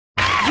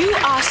You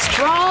are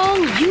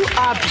strong, you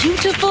are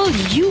beautiful,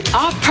 you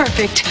are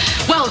perfect.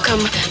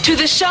 Welcome to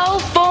the show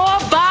for,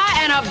 by,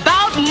 and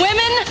about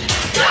women.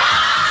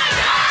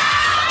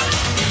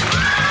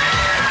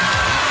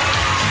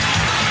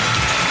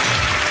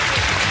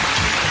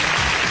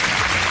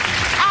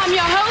 I'm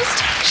your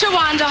host,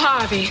 Shawanda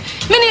Harvey.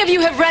 Many of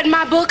you have read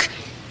my book,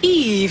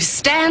 Eve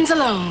Stands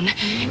Alone.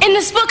 In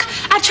this book,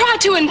 I try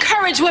to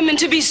encourage women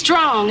to be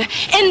strong,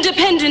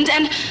 independent,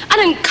 and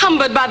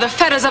unencumbered by the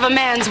fetters of a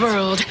man's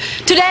world.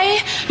 Today,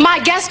 my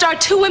guests are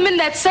two women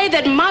that say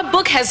that my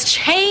book has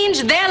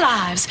changed their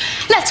lives.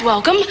 Let's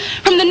welcome,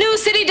 from the New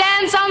City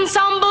Dance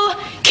Ensemble,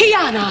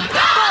 Keymáh. Go on,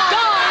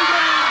 girl.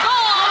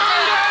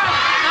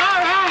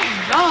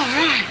 All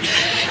right.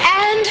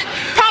 And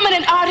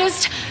prominent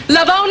artist,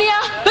 LaShawn.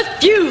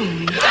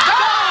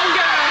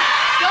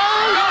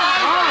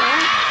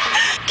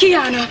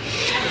 Keymáh,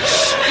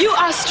 you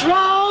are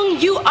strong,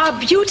 you are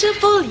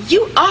beautiful,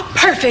 you are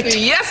perfect.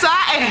 Yes,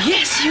 I am.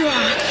 Yes, you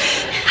are.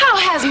 How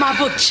has my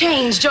book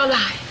changed your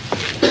life?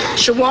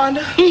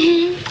 Shawanda,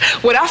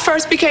 when I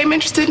first became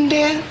interested in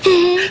dance,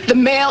 the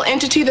male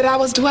entity that I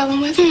was dwelling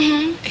with,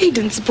 he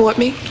didn't support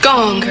me. Go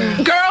on,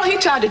 girl. Girl, he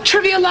tried to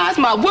trivialize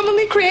my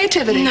womanly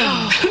creativity.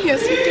 No.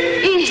 Yes, he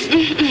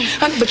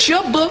did. But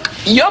your book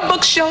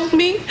showed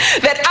me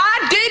that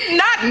I did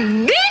not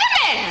need a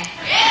man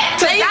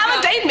to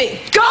validate me.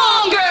 Go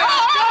on, girl.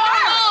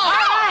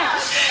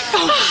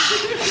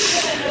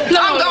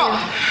 I'm gone.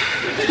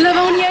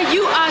 LaShawn,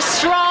 you are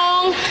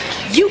strong.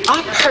 You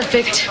are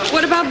perfect.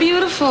 What about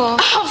beautiful?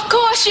 Of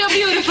course you're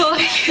beautiful.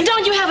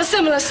 Don't you have a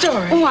similar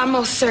story? Oh, I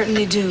most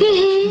certainly do.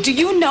 Do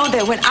you know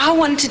that when I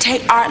wanted to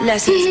take art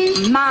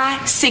lessons, my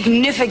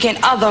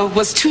significant other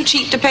was too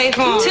cheap to pay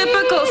for them?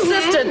 Typical,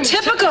 sister,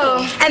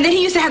 typical. And then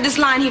he used to have this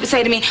line he would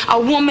say to me, a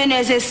woman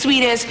is as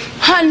sweet as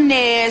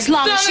honey as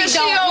long as she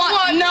don't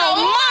want no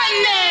money.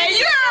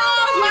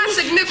 My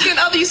significant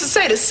other used to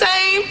say the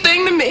same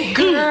thing to me.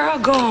 Girl,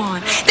 go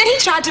on. Then he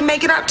tried to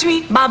make it up to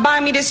me by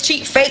buying me this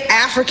cheap fake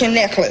African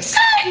necklace.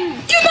 Hey, you know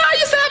I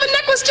used to have a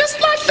necklace just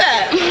like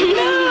that.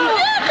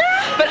 Yeah,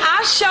 girl. But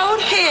I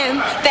showed him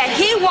that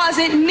he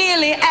wasn't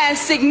nearly as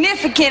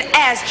significant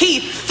as he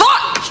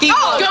thought he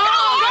was. Go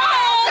on,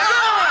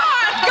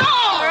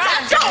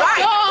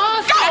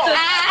 sister.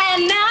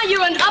 And now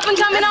you're an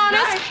up-and-coming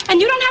artist,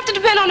 and you don't have to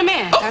depend on a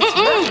man.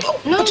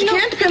 But you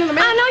can't depend on a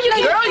man. I know you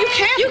can. Girl, you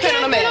can't depend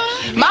on a man.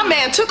 My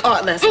man took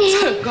art lessons.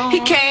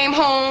 He came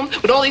home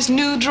with all these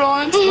nude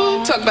drawings.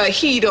 Talk about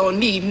he don't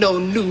need no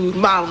nude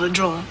model to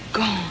draw.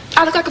 Go on.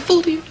 I look like a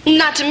fool to you?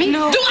 Not to me.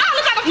 No. Do I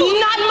look like a fool?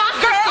 Not my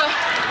sister.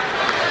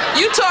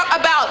 You talk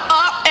about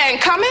up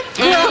and coming?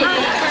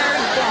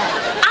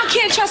 I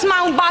can't trust my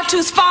Umbatu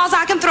as far as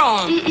I can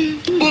throw him.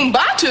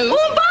 Umbatu?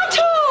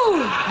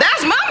 Umbatu!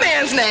 That's my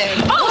man's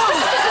name. Oh,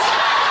 sister.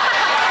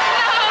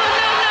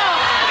 No.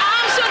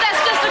 I'm sure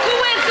that's just a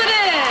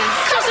coincidence.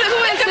 Just a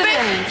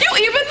coincidence. You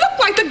even look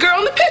like the girl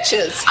in the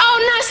pictures. Oh,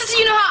 no, sister,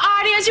 you know how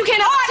art is. You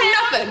can't Art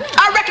nothing.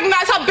 I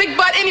recognize her big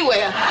butt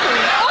anywhere.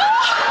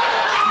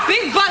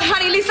 Big butt,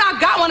 honey, at least I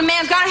got one. A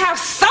man's got to have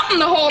something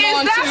to hold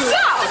on Is to. that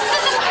so?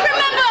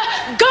 Remember,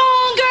 go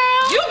on,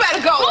 girl. You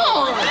better go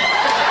on.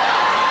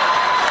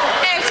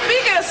 And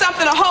speaking of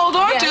something to hold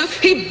on to,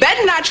 he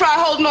better not try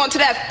holding on to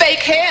that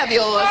fake hair of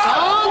yours. Go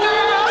on,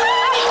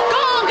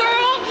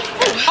 girl.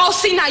 Oh,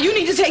 see, now you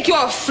need to take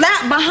your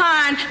flat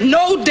behind,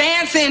 no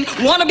dancing,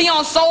 wanna be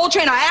on Soul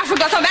Train or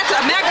Africa, something back to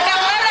America,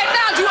 whatever they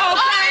found you,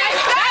 okay?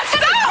 That's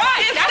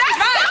right.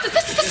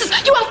 Sister,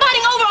 you are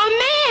fighting over a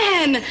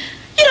man.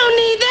 You don't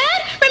need that.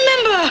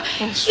 Remember,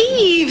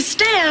 Eve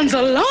stands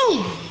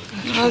alone.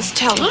 Let's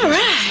tell her. All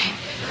right.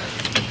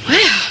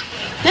 Well,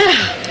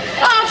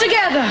 now, all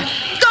together.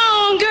 Go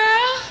on,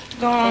 girl.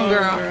 Go on,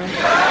 girl.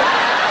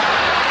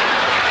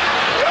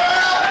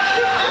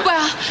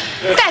 Well,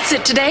 that's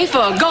it today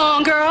for Go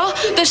On, Girl,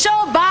 the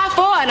show by,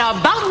 for, and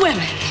about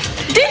women.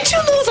 Didn't you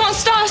lose on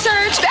Star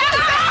Search?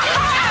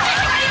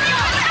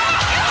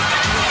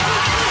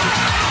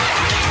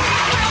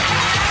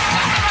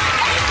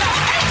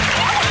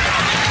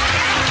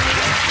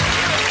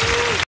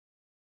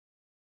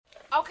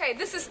 Okay,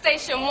 this is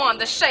Station 1,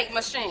 the shake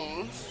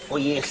machine. Oh,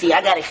 yeah, see, I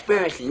got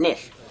experience in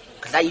this.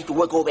 Because I used to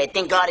work over at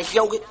Thank God It's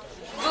Yogurt.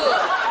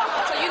 Good.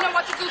 So you know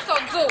what to do, so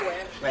do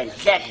it. Right,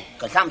 exactly.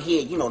 Because I'm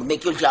here, to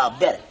make your job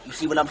better. You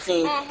see what I'm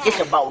saying? This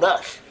about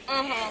us.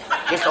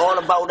 This all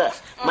about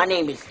us. My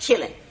name is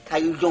Chillin'. How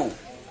you doing?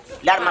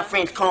 A lot of my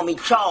friends call me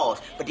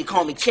Charles, but they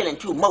call me Chillin'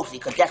 too, mostly,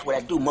 because that's what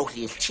I do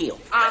mostly is chill.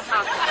 Well,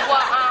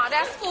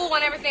 that's cool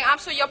and everything. I'm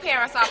sure your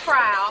parents are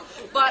proud.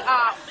 But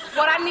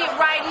what I need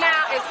right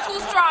now is 2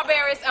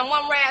 strawberries and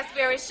 1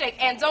 raspberry shake.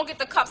 And don't get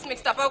the cups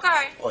mixed up,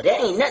 okay? Oh,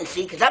 that ain't nothing,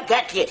 see, because I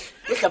got this.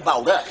 This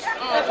about us.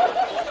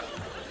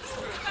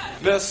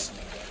 Miss,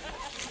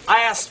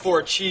 I asked for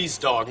a cheese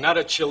dog, not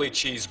a chili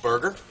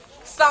cheeseburger.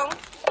 So?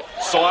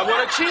 So I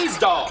want a cheese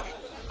dog.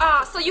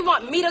 So you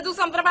want me to do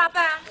something about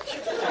that?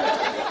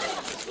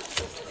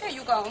 Here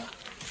you go.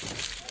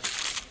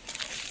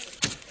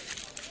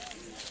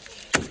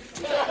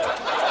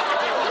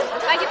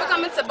 Thank you for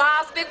coming to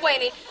Bob's Big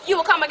Weenie, you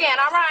will come again,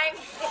 all right?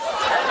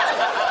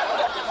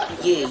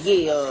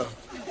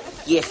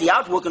 Yeah, see, I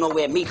was working over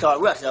at Meat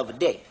Russ the other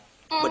day.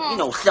 But, you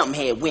know,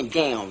 something had went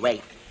down, right?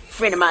 A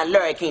friend of mine,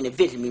 Larry, came to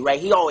visit me, right?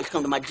 He always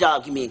come to my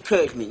job, give me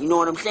encouragement, you know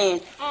what I'm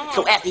saying?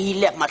 So after he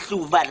left, my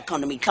supervisor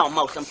come to me talking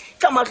about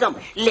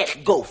something, let's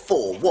go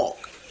for a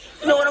walk.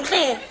 You know what I'm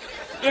saying?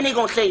 Then they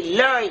gonna say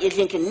Larry is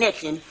in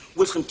connection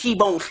with some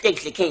T-bone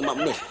steaks that came up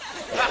missing.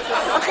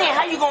 I'm saying,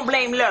 how you gonna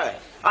blame Larry?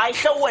 All right,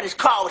 so what? His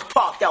car was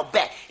parked out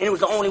back, and it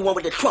was the only one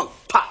with the trunk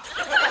popped.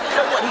 So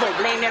what? You gonna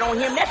blame that on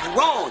him? That's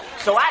wrong.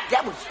 So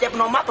that was stepping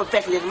on my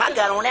professionalism. I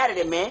got on out of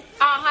there, man.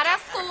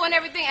 That's cool and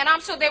everything, and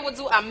I'm sure they will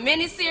do a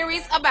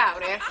mini-series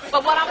about it.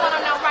 But what I want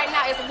to know right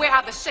now is where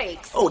are the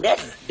shakes? Oh,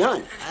 that's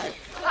done.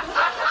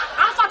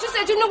 I thought you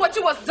said you knew what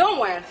you was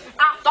doing.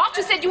 I thought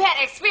you said you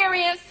had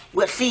experience.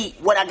 Well, see,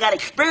 what I got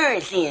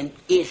experience in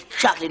is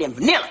chocolate and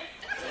vanilla.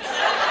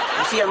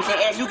 You see what I'm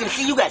saying? As you can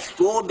see, you got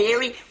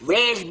strawberry,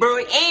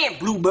 raspberry, and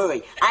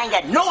blueberry. I ain't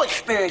got no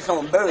experience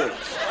on birds.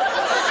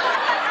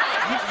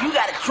 You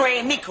gotta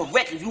train me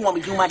correctly if you want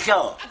me to do my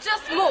job.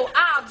 Just move,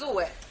 I'll do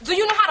it. Do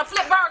you know how to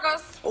flip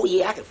burgers? Oh,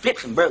 yeah, I can flip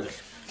some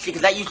burgers. See,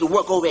 because I used to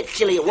work over at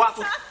Chili and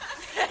Waffles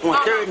on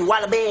 3rd and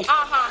Wallaby.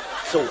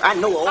 So I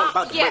know all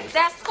about the burgers.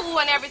 That's cool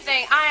and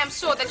everything. I am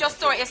sure that your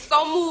story is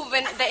so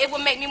moving that it will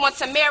make me want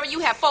to marry you,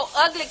 have 4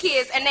 ugly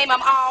kids, and name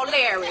them all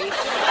Larry.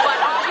 But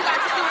all you got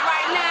to do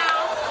right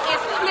now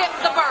is flip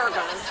the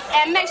burgers.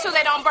 And make sure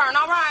they don't burn,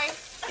 all right?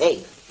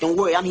 Hey, don't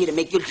worry, I'm here to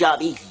make your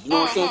job easy. You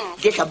know what I'm saying?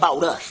 This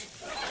about us.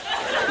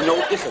 You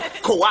know, it's a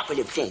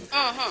cooperative thing.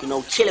 You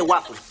know, Chili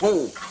Waffles,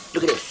 boom.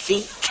 Look at this,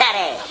 see? Cat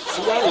ass.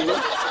 See that, you know?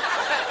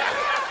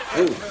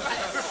 Boom.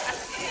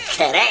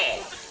 Cat ass.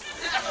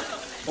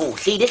 Oh,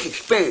 see, this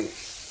experience.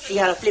 See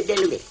how I flip that?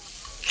 Look at that.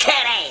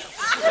 Cat ass.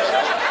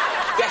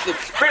 That's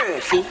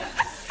experience, see?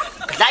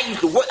 Because I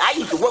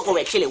used to work over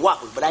at Chili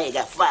Waffles, but I had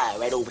got fired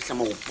right over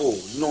some old bull.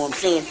 You know what I'm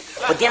saying?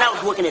 But then I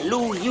was working at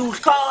Lou's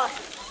Used Cars,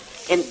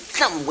 and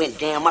something went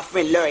down. My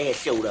friend Larry had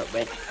showed up,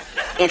 right?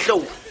 And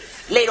so,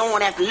 later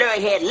on, after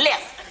Larry had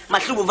left, my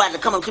supervisor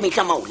come up to me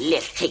talking about,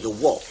 let's take a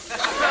walk.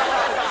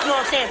 You know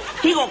what I'm saying?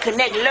 He gonna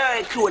connect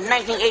Larry to a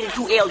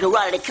 1982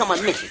 Eldorado that come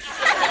up missing.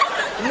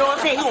 You know what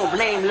I'm saying? He gonna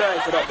blame Larry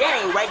for that.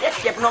 That ain't right. That's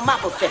stepping on my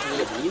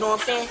professionalism. You know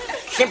what I'm saying?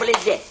 Simple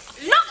as that.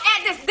 Look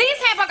at this. These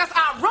hamburgers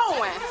are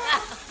ruined.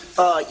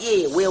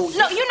 Yeah, well...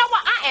 No, you know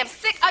what? I am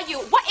sick of you.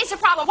 What is your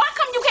problem? Why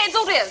come you can't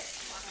do this?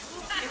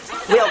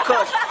 Well,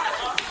 cuz,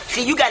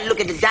 see, you gotta look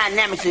at the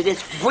dynamics of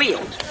this grill.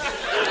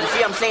 You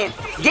see what I'm saying?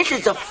 This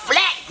is a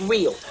flat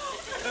grill.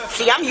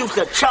 See, I'm used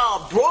to a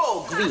charred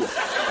broiled grill.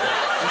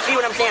 You see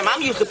what I'm saying?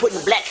 I'm used to putting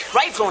the black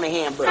stripes on a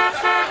hamburger.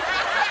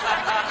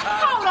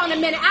 Hold on a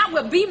minute. I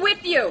will be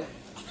with you.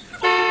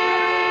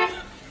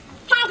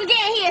 Honk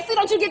again here. See,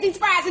 don't you get these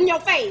fries in your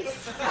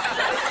face.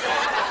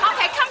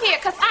 Okay, come here,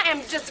 because I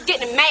am just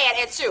getting mad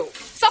at you.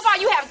 So far,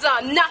 you have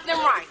done nothing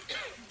right.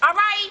 All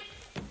right?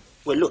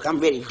 Well, look, I'm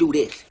ready to do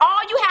this.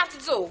 All you have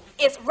to do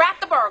is wrap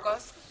the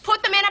burgers,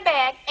 put them in a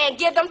bag, and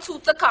give them to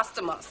the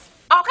customers.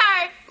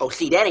 Okay? Oh,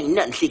 see, that ain't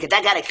nothing, see, because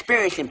I got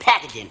experience in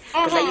packaging.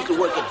 Because I used to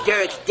work at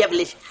Derek's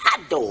Devilish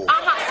Hot Dog.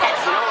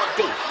 Packaging all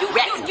day.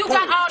 You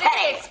got all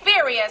this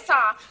experience,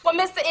 huh? Well,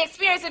 Mr.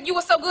 Experience, if you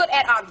were so good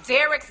at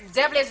Derek's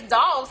Devilish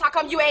Dogs, how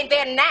come you ain't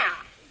there now?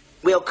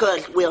 Well,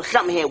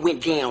 something had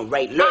went down,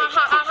 right? Larry...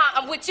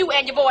 I'm with you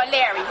and your boy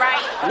Larry,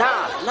 right?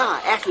 Nah.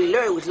 Actually,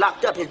 Larry was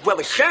locked up. His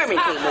brother Sherman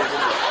came over here.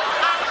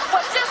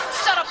 Well,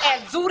 just shut up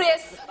and do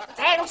this.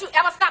 Dad, don't you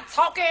ever stop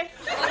talking?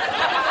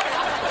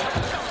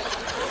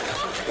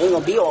 Ain't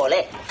gonna be all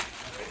that.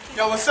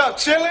 Yo, what's up,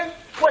 chillin'?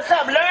 What's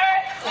up,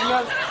 Larry?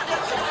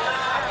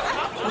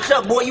 What's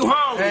up, boy? You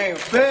hungry? Hey,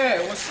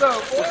 bad. What's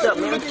up? Boy? What's up,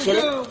 man?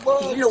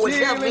 Chillin'? You know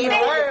what's up,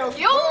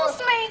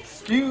 man?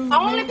 Excuse me?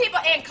 Only people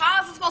in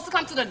cars are supposed to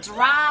come to the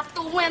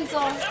drive-thru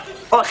window.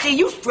 Oh, see,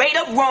 you straight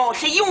up wrong.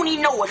 See, you don't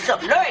even know what's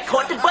up. Larry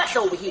caught the bus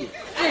over here.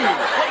 What, you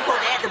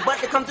supposed to ask the bus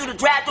to come through the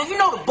drive-thru? You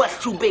know the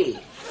bus too big.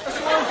 That's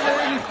what I'm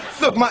saying.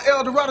 Look, my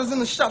Eldorado's in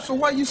the shop, so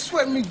why you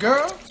sweating me,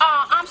 girl?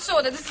 I'm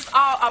sure that this is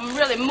all a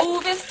really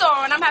moving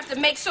story, and I'm going to have to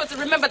make sure to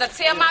remember to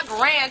tell my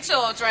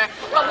grandchildren.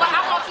 But what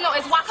I want to know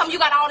is why come you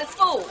got all this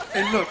food?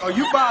 Hey, look, are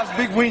you Bob's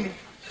Big Weenie?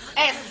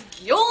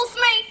 Excuse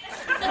me?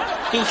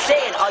 He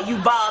said, are you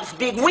Bob's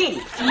Big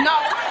Weenie? No.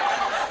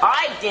 All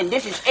right, then,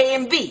 this is A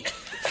and B.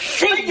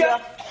 See ya.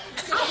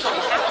 I'm going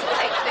to have to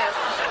take this.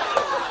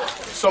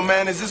 So,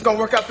 man, is this gonna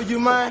work out for you,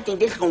 man? I think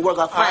this is gonna work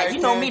out fine. Right,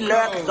 you know me,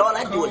 Larry, because all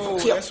I do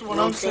is tip. That's what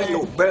I'm saying.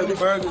 Little burgers,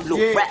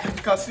 little wrap.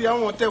 Because, see, I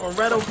want that one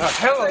right over. What the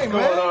hell is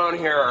going on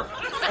here?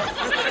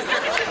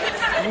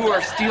 You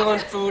are stealing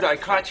food. I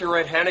caught you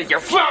red-handed. You're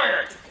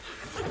fired!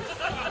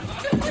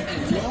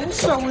 Man,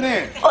 what's up with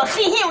him? Oh,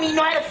 see, he don't even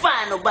know how to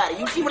find nobody.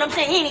 You see what I'm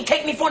saying? He ain't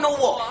take me for no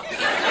walk.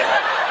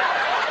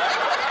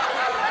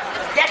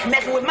 That's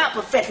messing with my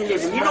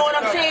professionalism. You know what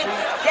I'm saying?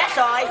 That's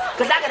all right,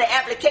 because I got an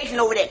application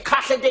over there,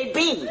 Casa de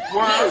Bean. Wow.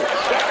 Yeah,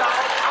 that's all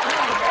right.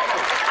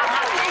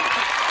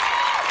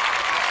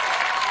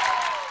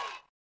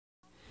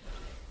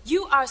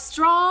 You are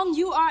strong,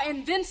 you are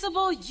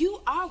invincible, you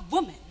are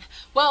woman.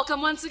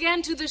 Welcome once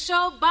again to the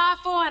show by,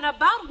 for, and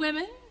about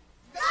women. All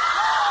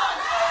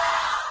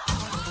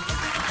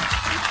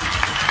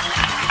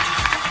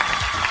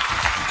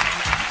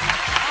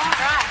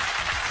right.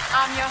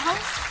 I'm your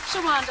host,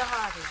 Shawanda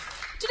Harvey.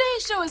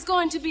 Today's show is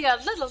going to be a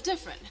little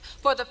different.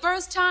 For the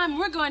first time,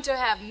 we're going to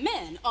have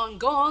men on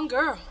Gone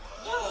Girl.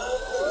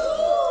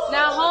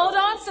 Now, hold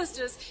on,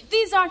 sisters.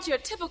 These aren't your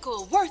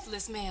typical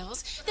worthless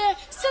males. They're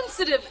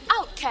sensitive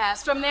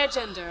outcasts from their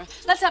gender.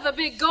 Let's have a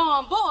big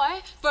gone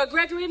boy for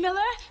Gregory Miller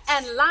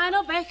and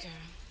Lionel Baker.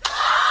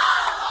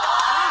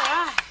 All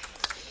right.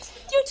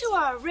 You two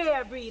are a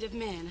rare breed of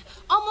men,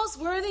 almost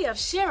worthy of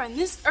sharing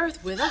this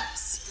earth with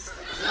us.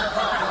 All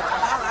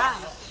right.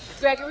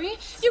 Gregory,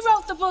 you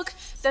wrote the book,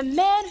 The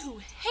Man Who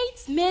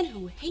Hates Men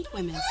Who Hate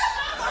Women.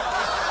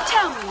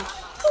 Tell me,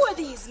 who are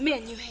these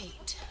men you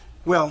hate?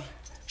 Well,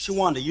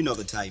 Shawanda, you know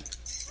the type.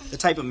 The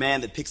type of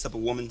man that picks up a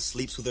woman,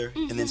 sleeps with her,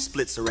 and then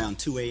splits around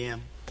 2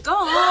 a.m. Go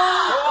on.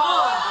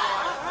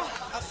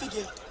 I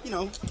figure,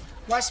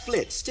 why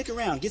split? Stick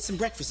around, get some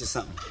breakfast or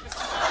something.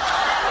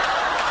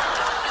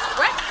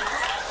 Breakfast?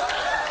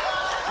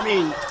 I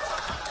mean,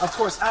 of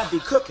course, I'd be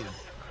cooking.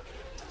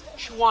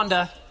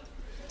 Shawanda,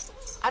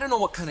 I don't know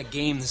what kind of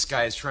game this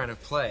guy is trying to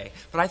play,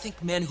 but I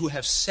think men who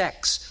have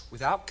sex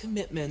without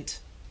commitment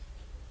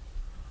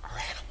are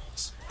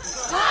animals.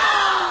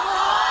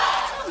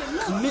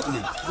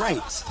 Commitment,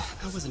 right.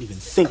 I wasn't even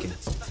thinking.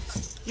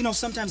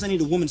 Sometimes I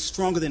need a woman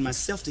stronger than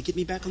myself to get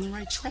me back on the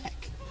right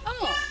track.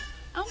 Oh,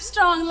 I'm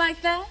strong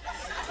like that.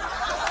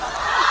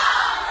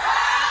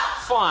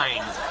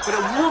 Fine, but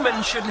a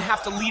woman shouldn't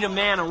have to lead a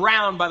man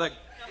around by the...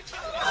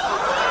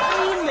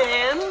 A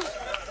man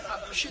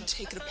should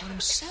take it upon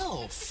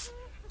himself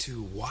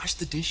to wash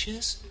the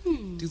dishes,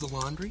 do the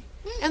laundry,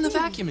 and the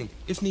vacuuming,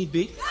 if need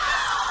be. That's the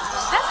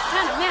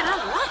kind of man I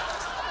like.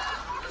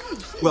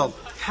 Well,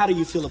 how do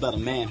you feel about a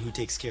man who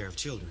takes care of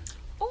children?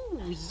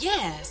 Oh,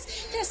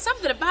 yes. There's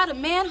something about a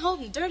man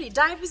holding dirty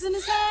diapers in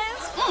his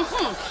hands.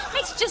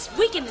 Makes you just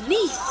weak in the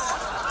knees.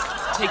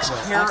 Takes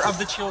care of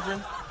the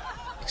children?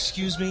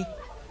 Excuse me?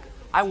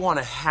 I want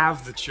to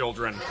have the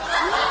children.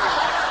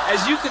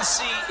 As you can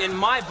see in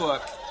my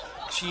book,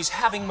 she's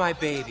having my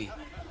baby.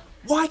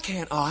 Why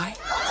can't I?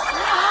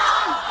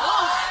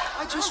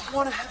 I just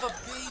want to have a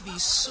baby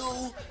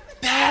so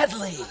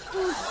badly.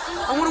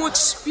 I want to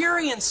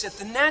experience it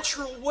the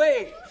natural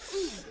way.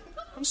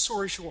 I'm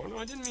sorry, Shawanda.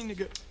 I didn't mean to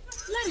get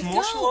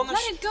emotional on this.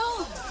 Let it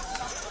go.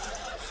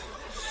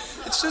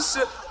 It's just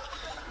that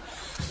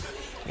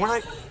when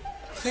I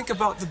think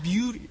about the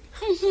beauty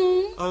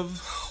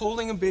of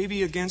holding a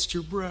baby against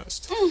your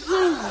breast,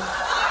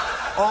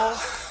 all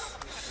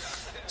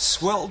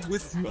swelled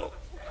with milk,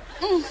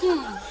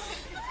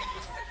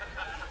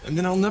 and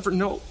then I'll never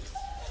know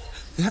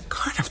that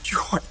kind of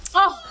joy.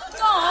 Oh,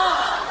 go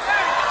on.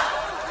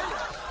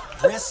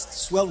 Breast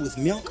swelled with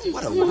milk?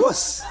 What a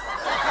wuss.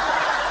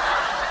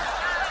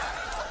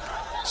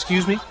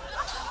 Excuse me?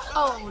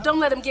 Oh, don't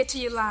let him get to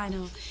you,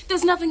 Lionel.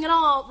 There's nothing at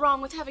all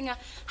wrong with having a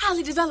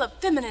highly developed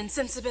feminine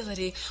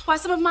sensibility. Why,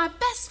 some of my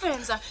best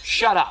friends are...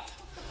 Shut up.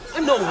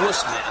 I'm no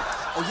wuss, man.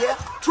 Oh, yeah?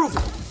 Prove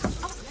it.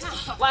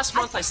 Last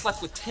month I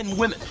slept with 10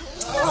 women.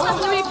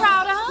 Something to be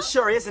proud of?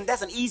 Sure isn't.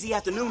 That's an easy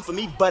afternoon for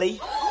me,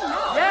 buddy.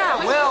 Yeah,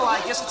 well, I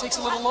guess it takes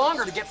a little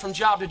longer to get from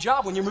job to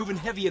job when you're moving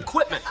heavy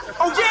equipment.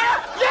 Oh,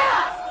 yeah?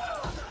 Yeah!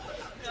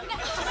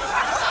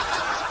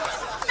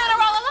 Men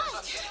are all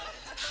alike.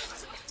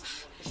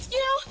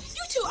 You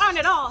two aren't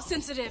at all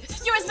sensitive.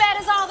 You're as bad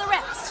as all the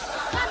rest.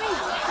 I mean,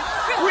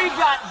 really. We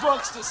got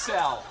books to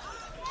sell.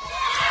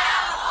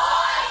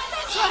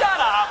 Shut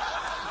up.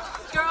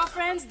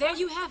 Girlfriends, there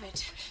you have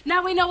it.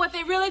 Now we know what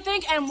they really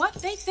think and what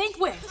they think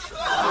with.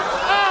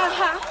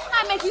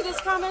 I make you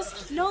this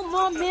promise, no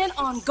more men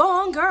on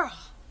Gone Girl.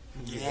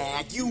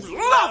 Yeah, you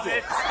love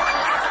it! Good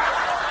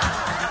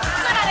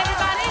night,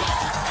 everybody.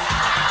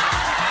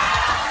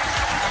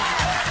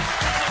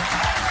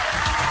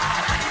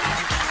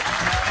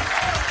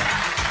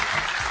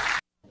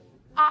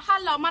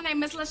 Hello, my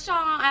name is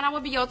LaShawn, and I will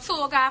be your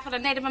tour guide for the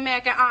Native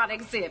American art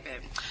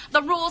exhibit.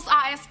 The rules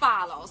are as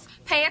follows.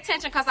 Pay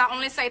attention, because I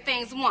only say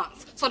things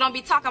once, so don't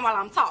be talking while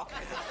I'm talking.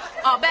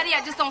 Better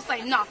yet, just don't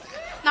say nothing.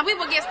 Now, we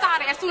will get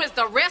started as soon as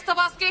the rest of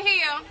us get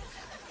here.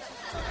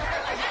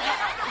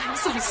 I'm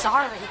so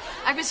sorry.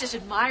 I was just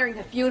admiring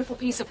the beautiful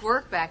piece of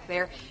work back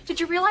there. Did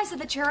you realize that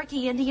the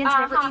Cherokee Indians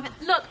never even...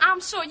 Look,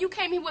 I'm sure you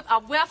came here with a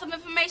wealth of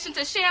information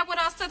to share with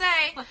us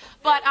today,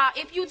 but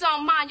if you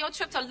don't mind, your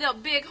trip to Little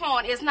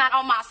Bighorn is not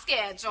on my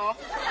schedule.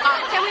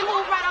 Can we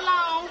move right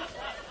along?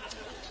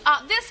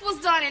 This was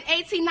done in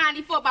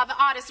 1894 by the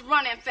artist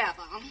Running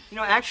Feather.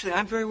 Actually,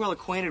 I'm very well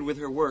acquainted with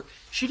her work.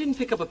 She didn't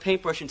pick up a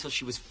paintbrush until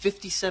she was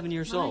 57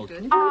 years old.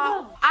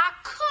 I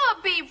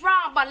could be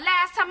wrong, but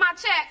last time I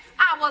checked,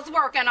 I was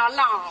working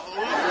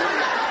alone.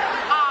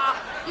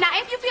 Now,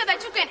 if you feel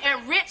that you can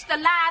enrich the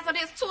lives of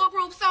this tour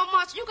group so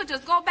much, you could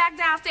just go back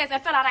downstairs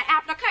and fill out an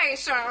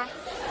application.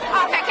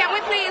 Okay, can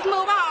we please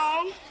move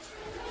on?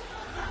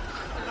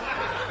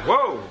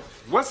 Whoa,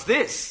 what's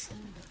this?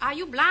 Are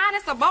you blind?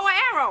 It's a bow and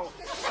arrow.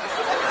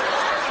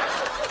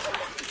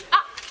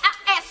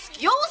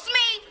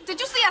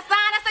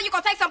 you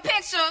gonna take some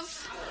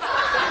pictures?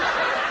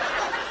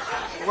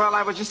 Well,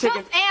 I was just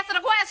taking... Just answer the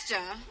question.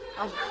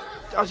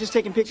 I was just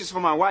taking pictures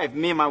for my wife.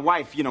 Me and my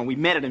wife, you know, we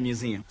met at a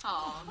museum.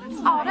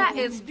 Oh, that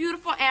is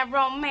beautiful and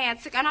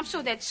romantic. And I'm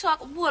sure that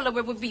Chuck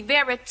Woolery would be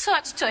very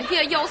touched to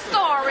hear your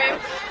story.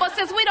 But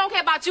since we don't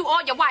care about you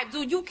or your wife,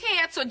 do you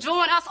care to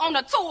join us on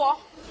the tour?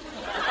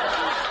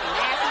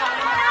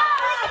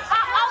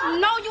 Oh,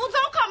 no, you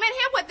don't come in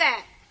here with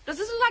that. Does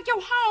this look like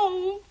your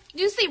home?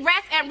 Do you see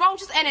rats and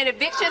roaches and an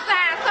eviction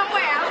sign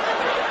somewhere?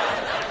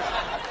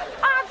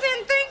 I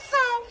didn't think so.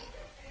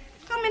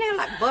 Come in here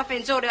like Buffy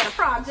and Jody at a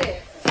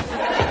project.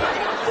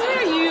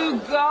 There you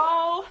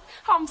go.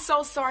 I'm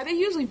so sorry. They're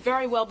usually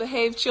very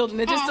well-behaved children.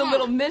 They're just a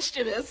little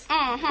mischievous.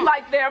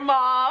 Like their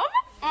mom.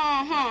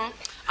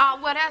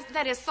 Well,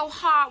 that is so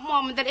hard,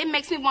 woman, that it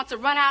makes me want to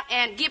run out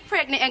and get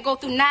pregnant and go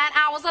through 9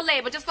 hours of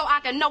labor just so I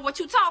can know what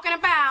you're talking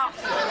about.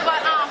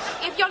 But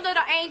if your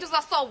little angels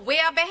are so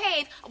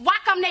well-behaved, why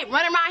come they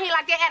running around here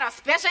like they're at a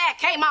special at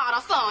Keymáh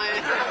or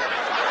something?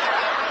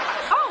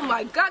 Oh,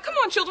 my God. Come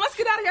on, children. Let's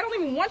get out of here. I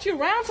don't even want you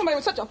around somebody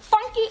with such a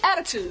funky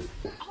attitude.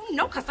 Oh,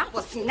 no, because I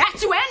will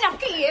snatch you and them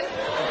kids.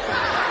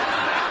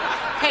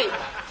 Hey,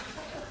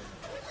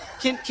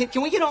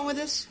 can we get on with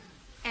this?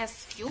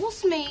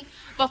 Excuse me,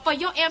 but for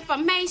your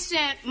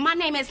information, my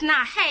name is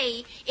not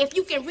Hay. If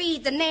you can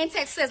read, the name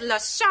tag says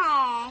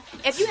LaShawn.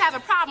 If you have a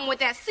problem with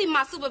that, see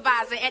my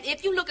supervisor. And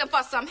if you're looking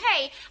for some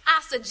hay,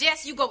 I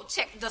suggest you go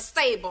check the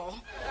stable.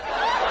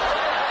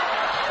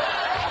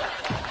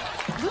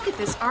 Look at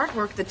this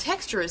artwork. The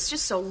texture is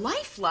just so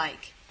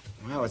lifelike.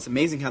 Wow, it's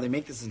amazing how they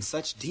make this in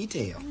such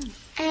detail.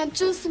 And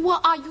just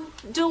what are you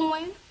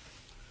doing?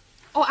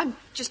 Oh, I'm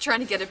just trying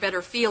to get a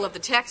better feel of the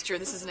texture.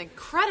 This is an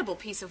incredible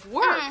piece of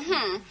work.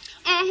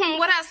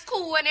 Well, that's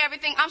cool and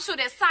everything. I'm sure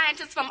that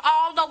scientists from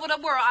all over the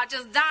world are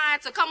just dying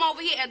to come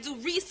over here and do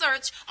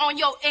research on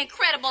your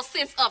incredible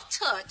sense of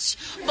touch.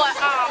 But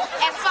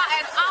as far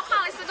as our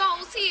policy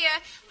goes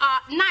here,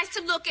 nice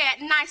to look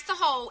at, nice to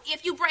hold.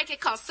 If you break it,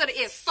 consider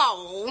it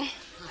sold.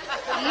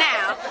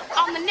 Now,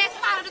 on the next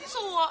part of the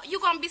tour,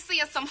 you're going to be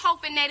seeing some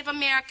Hopi Native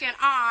American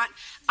art,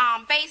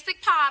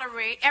 basic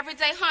pottery,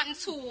 everyday hunting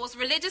tools,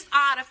 religious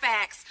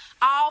artifacts,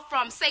 all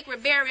from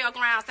sacred burial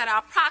grounds that are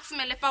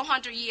approximately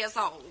 400 years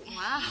old.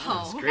 Wow.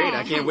 That's great.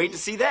 I can't wait to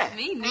see that.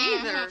 Me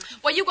neither.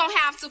 Well, you're going to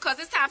have to because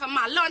it's time for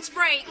my lunch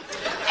break.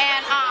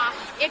 And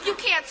if you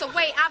care to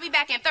wait, I'll be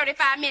back in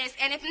 35 minutes.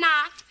 And if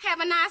not, have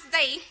a nice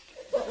day.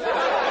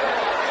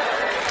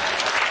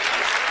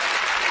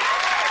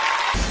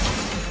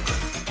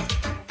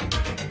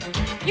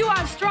 You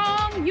are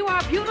strong, you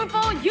are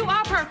beautiful, you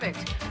are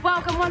perfect.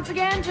 Welcome once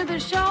again to the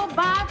show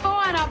by,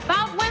 for, and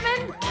about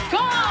women.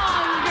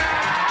 Gone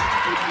Girl!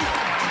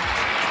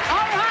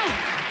 All right,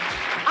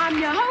 I'm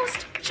your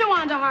host,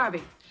 Shawanda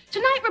Harvey.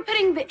 Tonight we're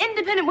pitting the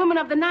independent women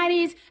of the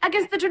 90s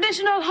against the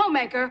traditional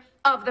homemaker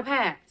of the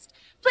past.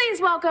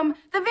 Please welcome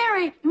the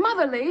very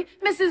motherly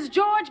Mrs.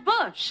 George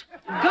Bush.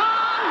 Gone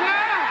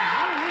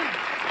Girl!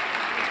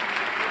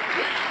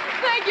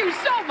 Thank you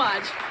so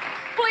much.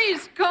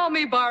 Please call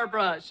me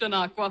Barbara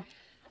Shanakwa.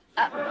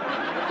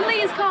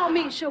 Please call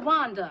me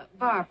Shawanda,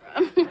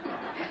 Barbara.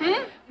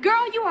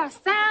 Girl, you are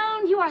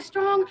sound, you are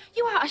strong,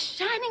 you are a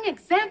shining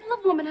example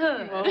of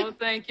womanhood. Oh,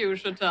 thank you,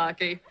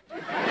 Shiitake.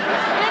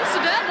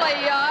 Incidentally,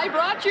 I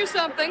brought you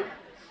something.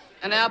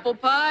 An apple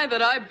pie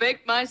that I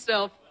baked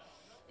myself.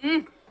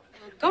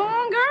 Go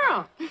on,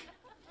 girl.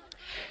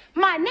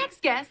 My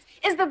next guest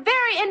is the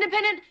very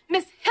independent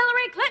Miss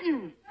Hillary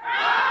Clinton.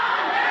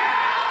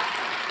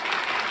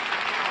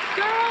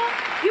 Girl,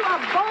 you are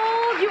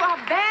bold, you are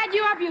bad,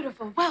 you are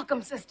beautiful.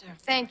 Welcome, sister.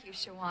 Thank you,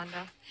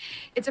 Shawanda.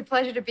 It's a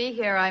pleasure to be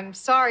here. I'm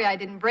sorry I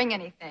didn't bring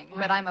anything,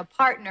 but I'm a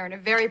partner in a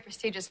very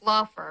prestigious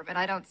law firm, and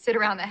I don't sit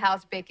around the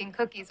house baking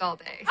cookies all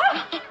day.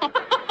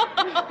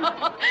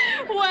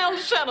 Well,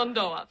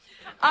 Shenandoah,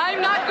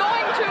 I'm not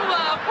going to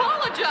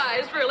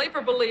apologize, really, for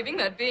believing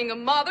that being a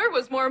mother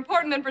was more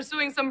important than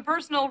pursuing some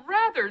personal,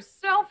 rather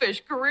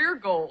selfish career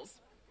goals.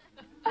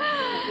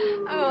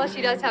 Oh, well,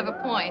 she does have a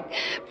point.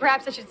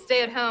 Perhaps I should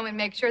stay at home and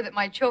make sure that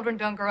my children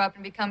don't grow up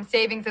and become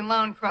savings and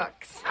loan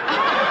crooks.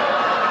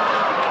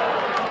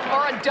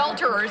 Or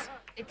adulterers.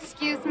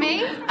 Excuse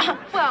me?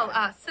 Well,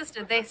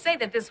 sister, they say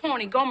that this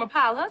horny Gomer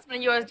Pyle husband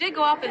of yours did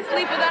go off and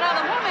sleep with that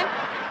other woman.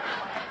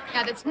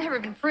 Now, that's never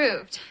been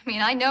proved. I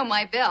mean, I know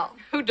my Bill.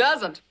 Who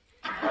doesn't?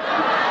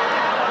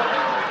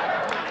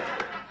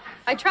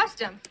 I trust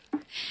him.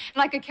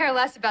 And I could care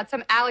less about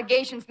some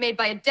allegations made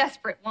by a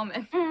desperate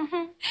woman.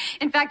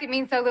 In fact, it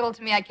means so little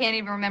to me, I can't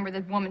even remember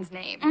the woman's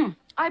name.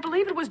 I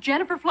believe it was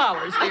Jennifer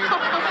Flowers, dear.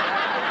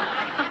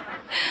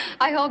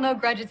 I hold no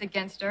grudges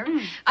against her.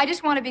 I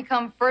just want to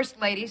become first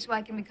lady so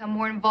I can become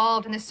more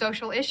involved in the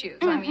social issues.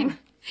 I mean,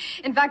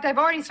 in fact, I've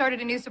already started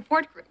a new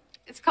support group.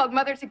 It's called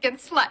Mothers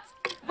Against Sluts.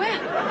 Well,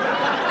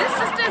 this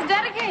sister is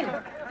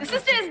dedicated. This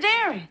sister is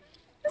daring.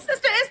 This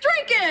sister is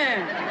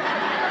drinking.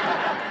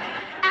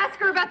 Ask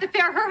her about the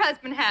affair her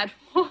husband had.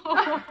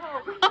 Well,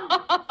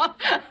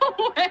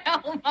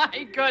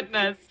 my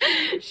goodness.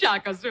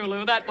 Shaka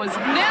Zulu, that was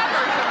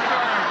never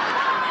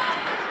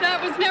confirmed.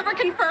 That was never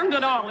confirmed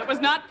at all. It was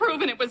not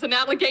proven. It was an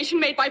allegation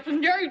made by some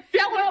very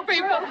yellow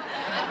people.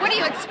 What do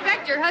you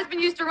expect? Your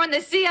husband used to run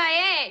the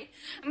CIA.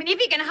 I mean, if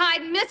he can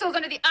hide missiles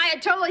under the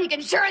Ayatollah, he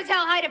can sure as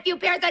hell hide a few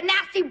pairs of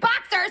nasty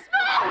boxers.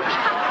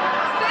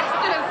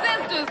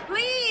 Sisters,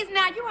 please.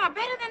 Now, you are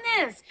better than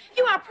this.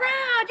 You are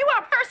proud. You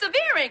are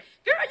persevering.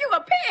 Girl, you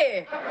a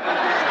pig.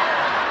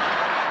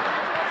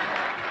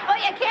 Well,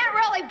 you can't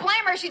really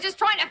blame her. She's just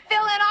trying to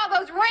fill in all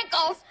those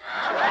wrinkles.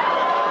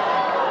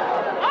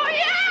 Oh,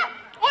 yeah?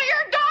 Well,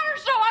 your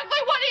daughter's so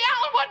ugly, Woody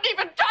Allen wouldn't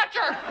even touch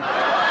her.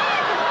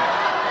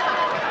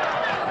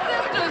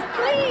 Sisters,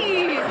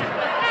 please.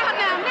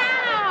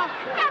 Now.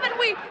 Haven't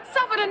we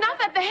suffered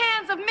enough at the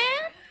hands of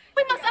men?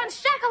 We must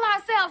unshackle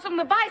ourselves from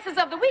the vices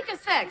of the weaker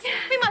sex.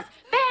 We must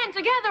band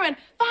together and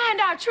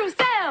find our true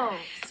selves.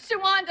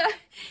 Shawanda,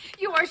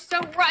 you are so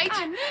right.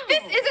 I know.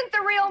 This isn't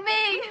the real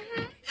me.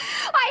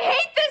 I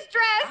hate this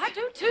dress. I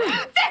do, too.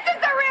 This is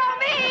the real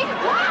me.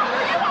 Wow,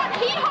 you want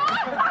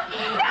Keymáh?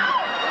 No.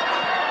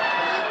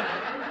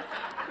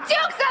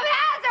 Dukes of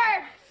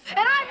Hazzard.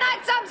 And I'm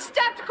not some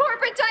stuffed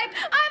corporate type.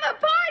 I'm a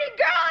party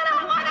girl and I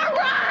want to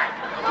run.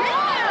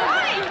 Yeah.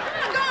 Right.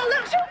 You're going a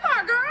little too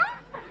far, girl.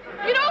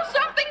 You know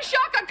something,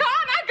 Shaka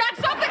Khan? I've got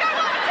something I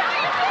want to tell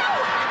you, too.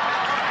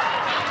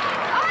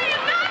 I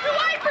am not who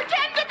I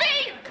pretend to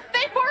be.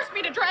 They forced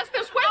me to dress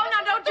this way. Oh,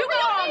 now don't you go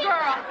on,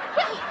 girl.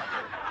 Well,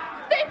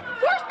 they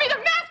forced me to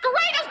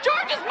masquerade as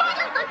George's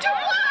mother for too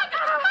long.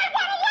 I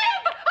want to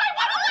live.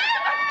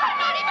 I'm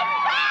not even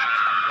fat.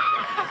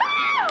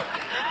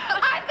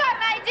 I've got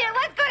an idea.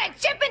 Let's go to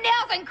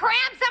Chippendales and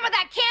cram some of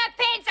that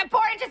campaign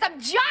support into some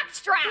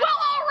jockstraps. Well,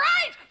 all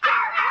right.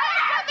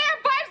 Right there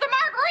buys the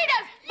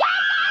margaritas.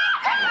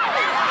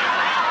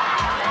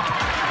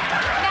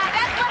 Now,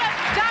 that's what a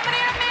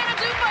domineering man will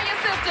do for your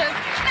sisters.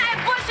 Now,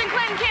 if Bush and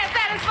Clinton can't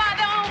satisfy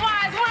their own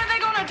wives, what are they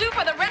going to do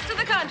for the rest of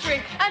the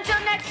country? Until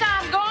next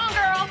time, go on,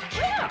 girl.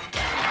 Yeah.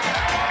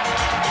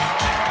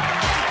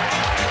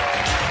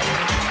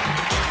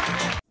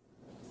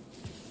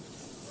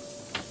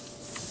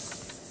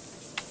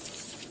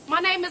 My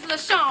name is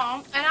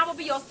LaShawn, and I will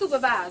be your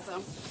supervisor.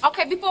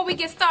 Okay, before we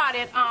get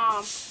started,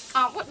 what's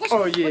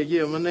Oh,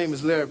 yeah. My name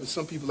is Larry, but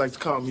some people like to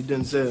call me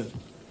Denzel.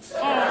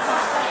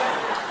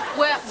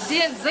 Well,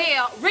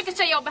 Denzel,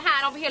 ricochet your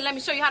behind over here. Let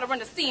me show you how to run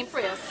the steam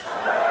press.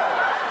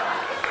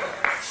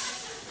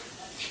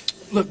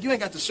 Look, you ain't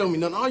got to show me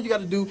nothing. All you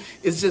got to do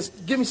is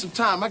just give me some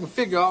time. I can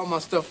figure all my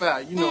stuff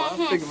out. You know,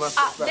 I'll figure my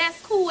stuff out.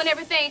 That's cool and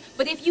everything,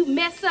 but if you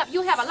mess up,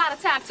 you'll have a lot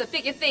of time to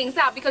figure things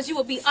out because you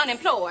will be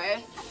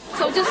unemployed.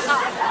 So just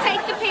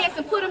take the pants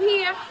and put them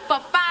here for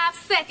 5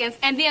 seconds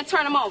and then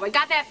turn them over.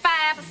 Got that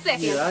 5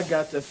 seconds? Yeah, I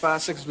got that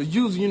 5 seconds. But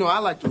usually, you know, I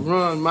like to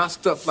run my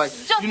stuff like,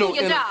 just you know, do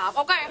your job,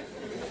 okay?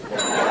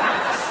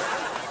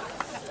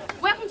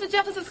 Welcome to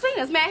Jefferson's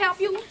Cleaners. May I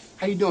help you?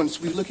 How you doing,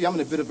 sweet? Looky, I'm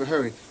in a bit of a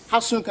hurry. How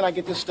soon can I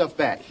get this stuff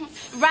back?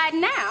 Right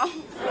now.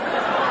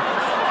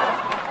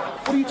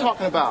 What are you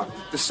talking about?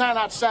 The sign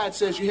outside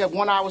says you have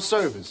 1 hour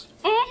service.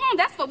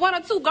 That's for 1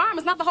 or 2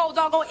 garments, not the whole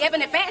doggone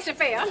Ebony Fashion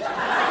Fair.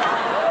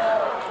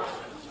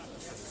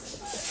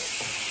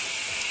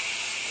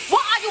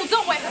 What are you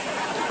doing?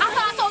 I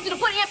thought I told you to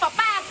put it in for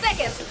 5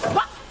 seconds.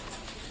 What?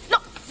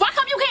 Look, why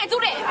come you can't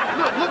do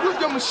that? Look,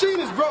 your machine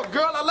is broke,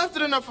 girl. I left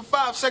it in there for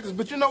 5 seconds,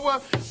 but you know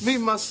what? Me,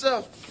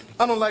 myself,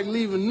 I don't like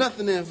leaving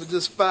nothing in for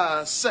just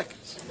 5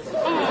 seconds.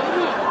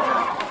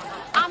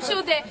 I'm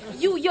sure that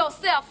you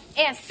yourself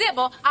and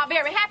Sybil are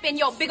very happy in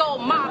your big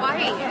old marble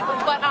head.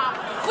 But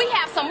we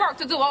have some work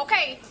to do,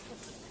 okay?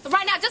 So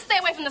right now, just stay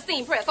away from the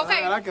steam press,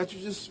 okay? All right, I got you.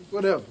 Just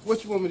whatever.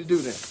 What you want me to do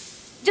then?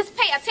 Just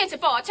pay attention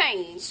for a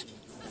change.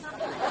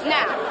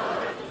 Now,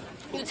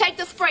 you take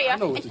the sprayer. I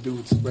know what to do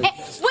with the sprayer.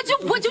 Would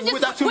you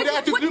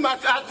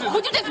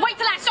just wait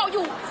till I show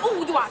you?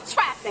 Ooh, you are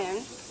trapped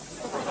then.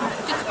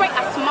 Just spray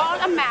a small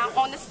amount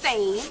on the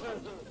stain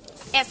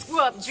and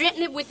scrub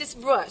gently with this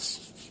brush.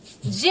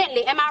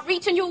 Gently. Am I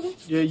reaching you?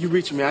 Yeah, you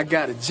reaching me. I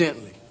got it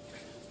gently.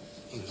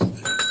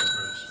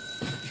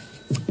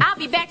 I'll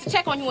be back to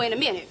check on you in a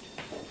minute.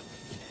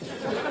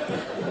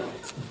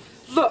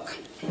 Look,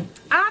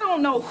 I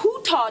don't know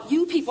who taught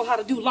you people how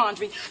to do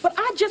laundry, but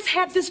I just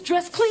had this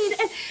dress cleaned,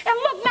 and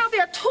look, now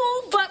there are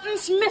 2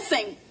 buttons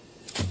missing.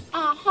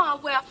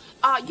 Well,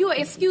 you'll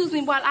excuse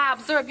me while I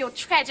observe your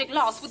tragic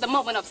loss with a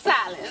moment of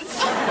silence.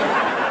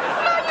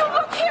 Now, you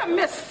look here,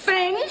 Miss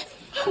Thing.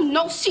 Oh,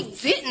 no, she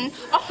didn't.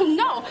 Oh,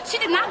 no, she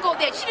did not go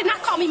there. She did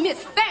not call me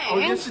Miss Thing. Oh,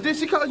 yes, she did.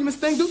 She called you Miss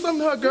Thing. Do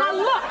something to her, girl. Now,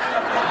 look.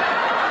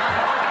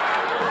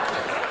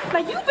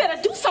 Now, you better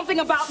do something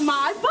about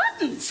my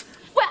buttons.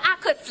 Well, I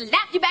could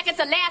slap you back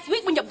into last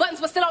week when your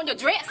buttons were still on your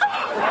dress.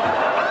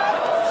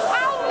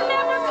 I'll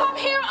never come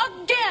here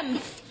again.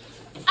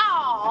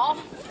 Aw.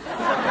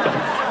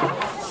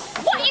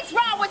 What is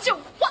wrong with you?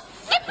 What?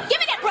 Give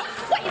me that brush.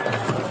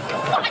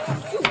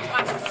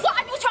 What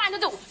are you trying to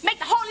do? Make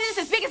the hole in this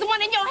as big as the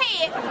one in your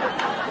head?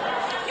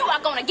 You are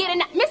going to get in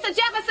that. Mr.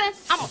 Jefferson,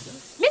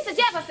 Mr.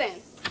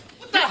 Jefferson.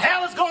 What the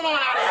hell is going on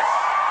out here?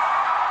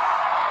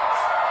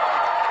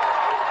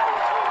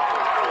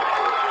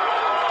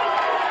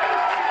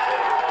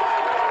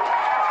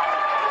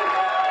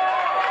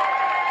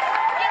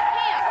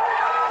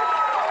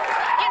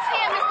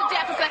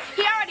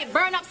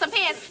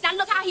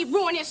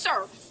 ruin his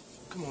shirt.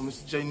 Come on,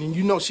 Mr. J.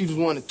 You know she was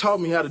the one that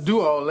taught me how to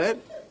do all that.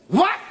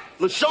 What?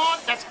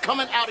 LaShawn, that's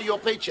coming out of your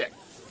paycheck.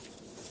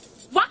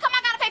 Why come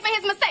I gotta pay for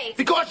his mistakes?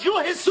 Because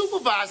you're his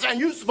supervisor and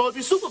you're supposed to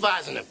be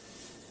supervising him.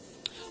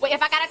 Well,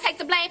 if I gotta take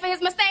the blame for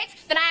his mistakes,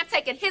 then I am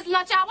taking his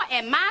lunch hour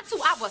and mine too.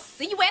 I will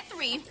see you at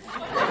 3. You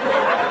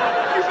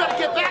better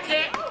get back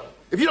here.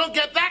 If you don't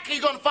get back here,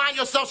 you're gonna find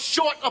yourself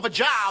short of a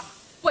job.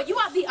 Well, you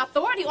are the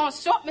authority on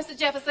short, Mr.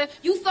 Jefferson.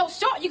 You so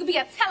short, you could be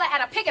a teller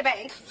at a piggy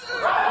bank.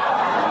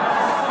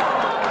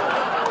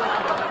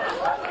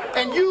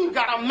 And you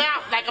got a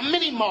mouth like a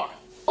mini mart.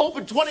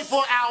 Open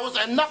 24 hours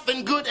and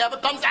nothing good ever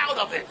comes out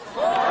of it.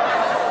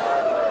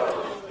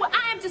 Well,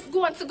 I am just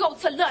going to go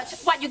to lunch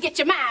while you get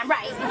your mind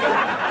right.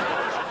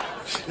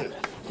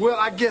 Well,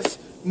 I guess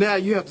now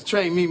you have to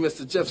train me,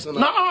 Mr. Jefferson.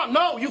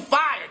 No, you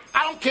fired.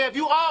 I don't care if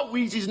you are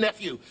Wheezy's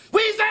nephew.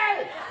 Wheezy!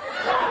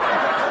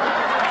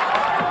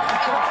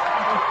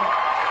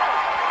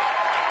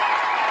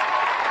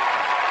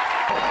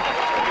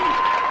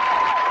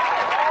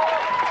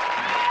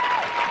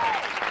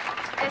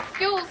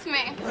 Excuse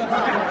me.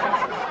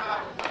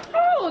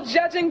 Oh,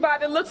 judging by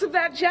the looks of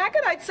that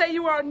jacket, I'd say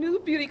you are a new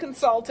beauty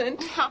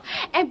consultant.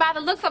 And by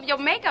the looks of your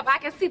makeup, I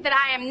can see that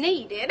I am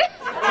needed.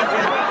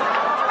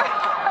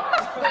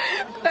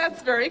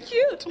 That's very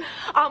cute.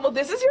 Well,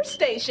 this is your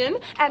station,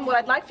 and what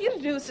I'd like for you to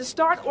do is to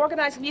start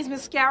organizing these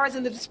mascaras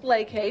in the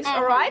display case,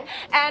 all right?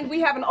 And we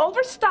have an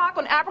overstock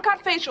on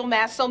apricot facial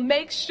masks, so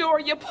make sure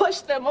you push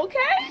them, okay?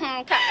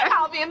 Okay.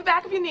 I'll be in the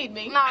back if you need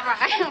me. All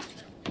right.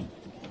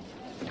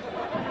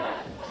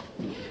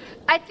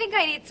 I think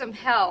I need some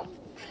help.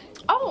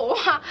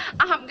 Oh,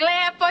 I'm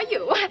glad for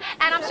you.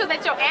 And I'm sure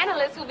that your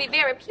analysts will be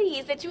very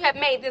pleased that you have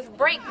made this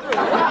breakthrough.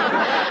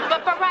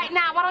 But for right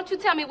now, why don't you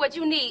tell me what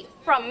you need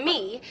from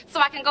me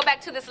so I can go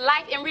back to this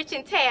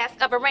life-enriching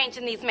task of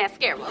arranging these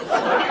mascaras.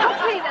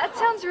 Okay, that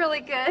sounds really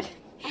good.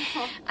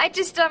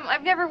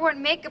 I've never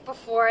worn makeup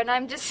before, and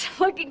I'm just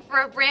looking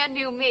for a brand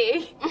new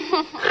me.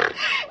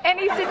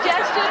 Any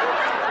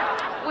suggestions?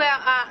 Well,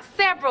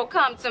 several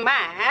come to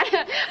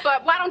mind.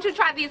 But why don't you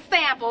try these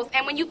samples,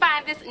 and when you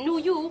find this new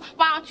you,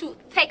 why don't you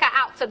take her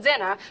out to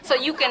dinner so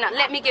you can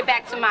let me get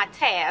back to my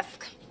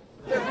task?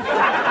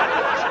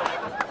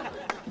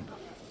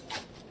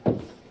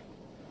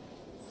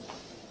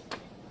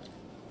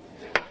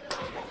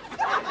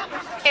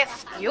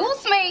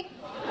 Excuse me?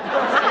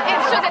 I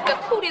am sure that the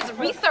Cooties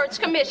Research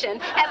Commission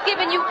has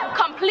given you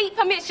complete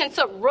permission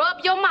to rub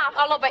your mouth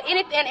all over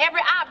any and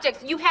every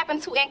object you happen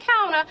to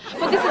encounter,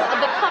 but this is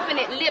the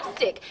company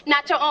lipstick,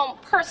 not your own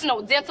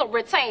personal dental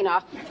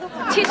retainer.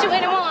 Tissue,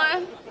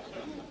 anyone?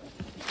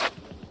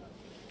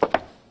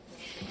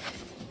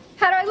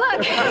 How do I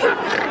look?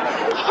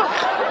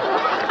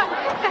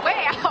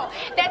 Well,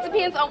 that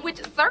depends on which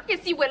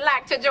circus you would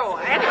like to join.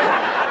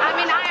 I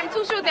mean, I am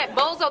too sure that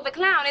Bozo the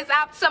Clown is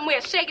out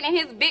somewhere shaking in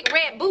his big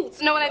red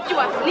boots, knowing that you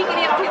are sneaking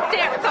in on his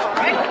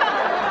territory.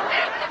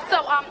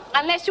 So,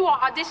 unless you are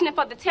auditioning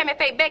for the Tammy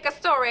Faye Baker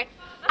story,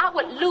 I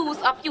would lose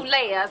a few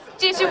layers.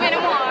 Tissue,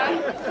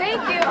 anyone?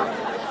 Thank you.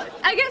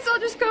 I guess I'll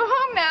just go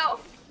home now.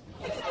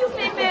 Excuse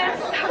me,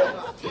 miss.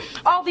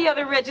 All the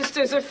other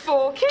registers are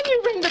full. Can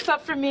you ring this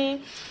up for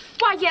me?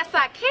 Why, yes,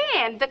 I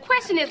can. The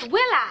question is,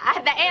 will I?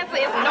 The answer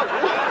is no.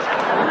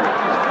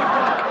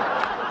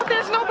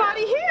 There's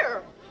nobody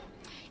here.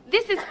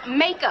 This is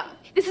makeup.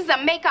 This is a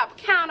makeup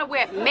counter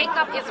where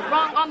makeup is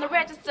rung on the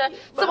register.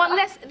 So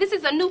unless this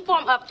is a new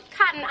form of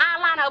cotton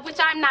eyeliner of which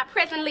I'm not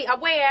presently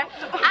aware,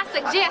 I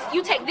suggest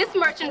you take this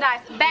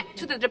merchandise back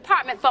to the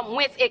department from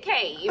whence it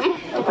came.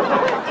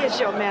 Where is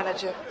your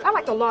manager? I'd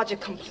like to lodge a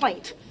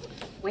complaint.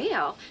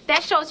 Well,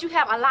 that shows you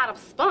have a lot of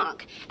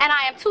spunk. And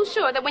I am too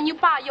sure that when you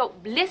file your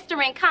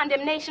blistering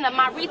condemnation of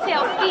my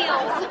retail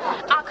skills,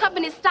 our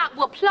company's stock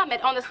will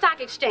plummet on the stock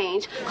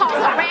exchange, cause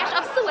a rash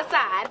of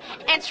suicide,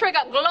 and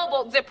trigger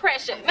global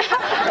depression. But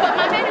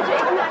my manager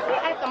is not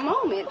there at the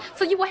moment,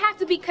 so you will have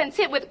to be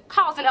content with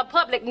causing a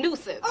public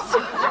nuisance.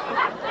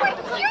 Wait,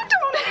 you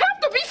don't have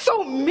to be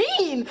so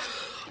mean.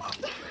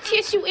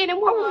 Tissue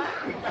anyone?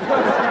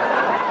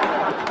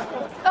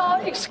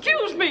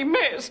 Excuse me,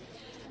 miss.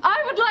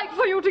 I would like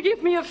for you to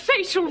give me a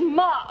facial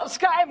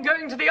mask. I am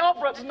going to the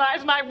opera tonight,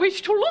 and I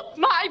wish to look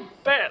my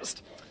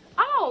best.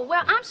 Oh,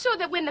 well, I'm sure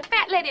that when the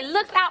fat lady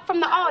looks out from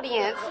the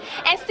audience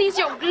and sees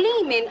your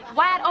gleaming,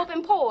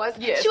 wide-open pores,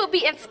 yes, she will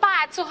be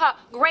inspired to her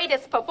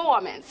greatest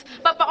performance.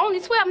 But for only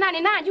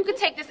 $12.99, you could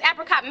take this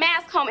apricot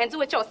mask home and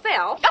do it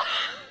yourself.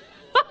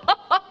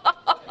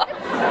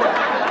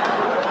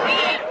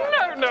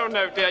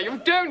 No, dear, you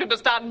don't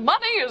understand.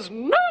 Money is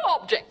no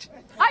object.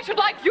 I should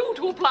like you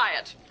to apply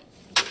it.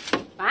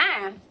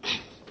 Fine.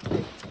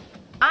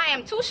 I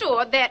am too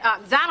sure that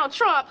Donald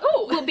Trump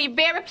will be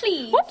very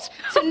pleased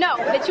to know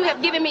that you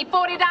have given me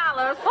 $40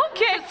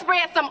 to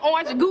spread some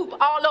orange goop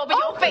all over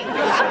your face.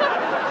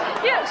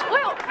 Yes,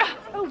 well,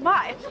 oh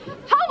my.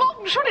 How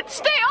long should it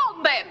stay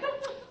on then?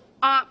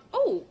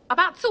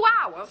 About 2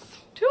 hours.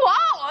 2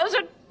 hours?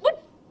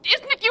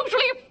 Isn't it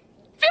usually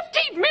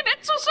 15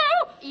 minutes or so?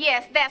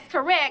 Yes, that's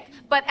correct.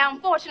 But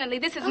unfortunately,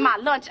 this is my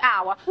lunch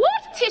hour.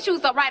 What?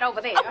 tissues are right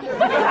over there.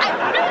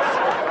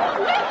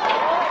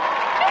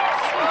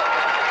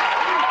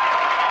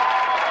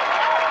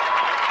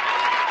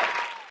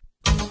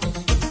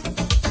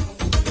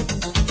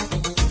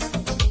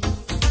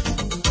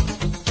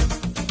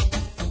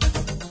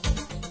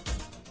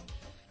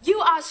 You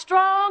are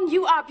strong,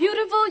 you are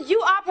beautiful,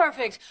 you are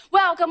perfect.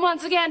 Welcome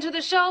once again to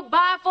the show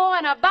by, for,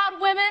 and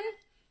about women.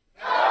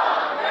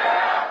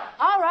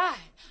 All right,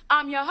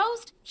 I'm your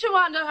host,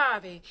 Shawanda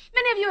Harvey.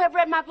 Many of you have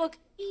read my book,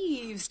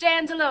 Eve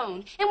Stands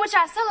Alone, in which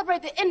I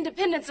celebrate the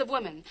independence of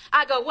women.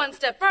 I go one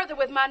step further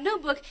with my new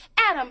book,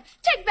 Adam,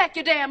 Take Back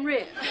Your Damn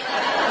Rib.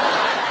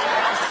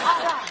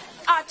 All right.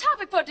 Our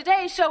topic for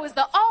today's show is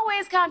the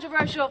always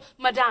controversial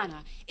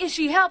Madonna. Is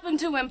she helping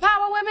to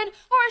empower women,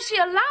 or is she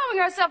allowing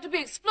herself to be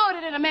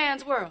exploited in a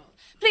man's world?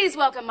 Please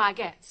welcome my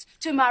guest.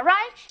 To my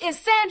right is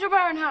Sandra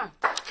Bernhardt.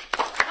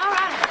 All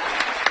right.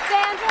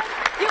 Sandra,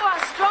 you are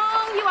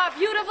strong, you are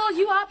beautiful,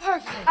 you are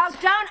perfect. Oh,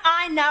 don't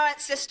I know it,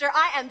 sister?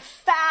 I am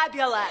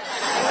fabulous.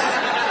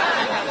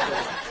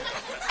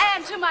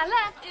 And to my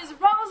left is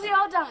Rosie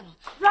O'Donnell.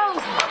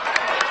 Rosie,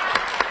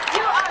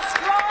 you are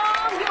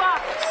strong, you are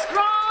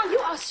strong, you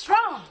are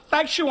strong.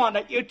 Thanks,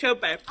 Shawanda. You too,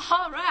 babe.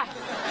 All right.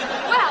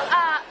 Well,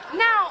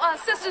 now,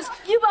 sisters,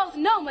 you both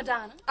know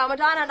Madonna. Oh,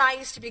 Madonna and I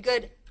used to be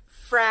good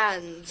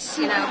friends,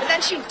 you know. But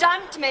then she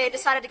dumped me and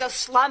decided to go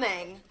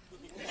slumming.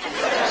 Rosie,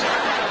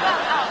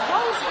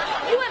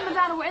 you and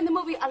Madonna were in the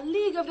movie A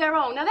League of Their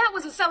Own. Now, that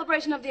was a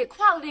celebration of the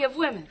equality of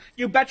women.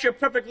 You bet your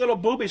perfect little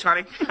boobies,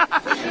 honey.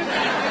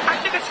 I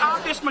think it's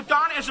obvious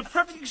Madonna is a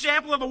perfect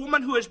example of a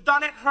woman who has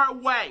done it her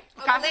way.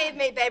 Okay? Oh, believe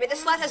me, baby,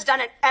 this slut has done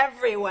it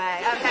every way,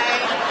 okay?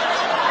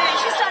 I mean,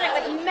 she's done it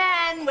with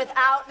men,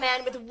 without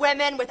men, with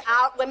women,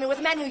 without women, with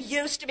men who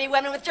used to be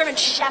women, with German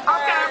shepherds.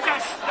 Okay.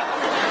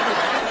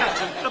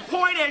 The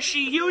point is,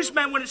 she used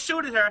men when it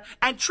suited her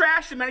and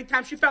trashed them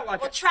anytime she felt like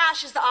it. Well,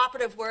 trash is the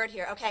operative word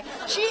here, okay?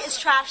 She is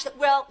trash that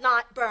will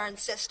not burn,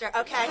 sister,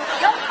 okay?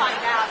 You'll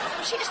find out.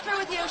 If she is through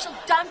with you, she'll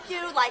dump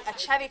you like a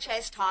Chevy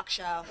Chase talk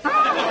show.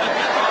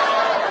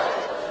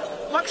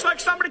 Looks like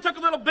somebody took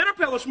a little bitter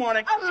pill this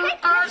morning. Oh,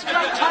 take yours, but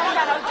don't turn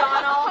that,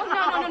 O'Donnell.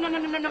 Oh, no,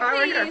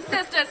 please,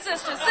 sisters.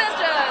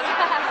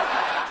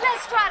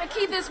 Let's try to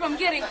keep this from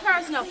getting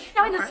personal.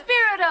 Now, in the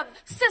spirit of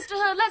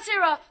sisterhood, let's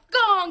hear a go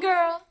on,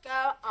 girl.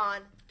 Go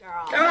on,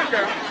 girl. Go on,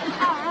 girl.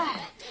 All right.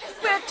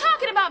 We're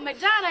talking about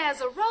Madonna as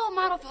a role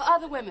model for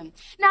other women.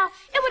 Now,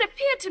 it would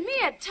appear to me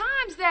at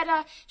times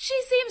that she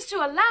seems to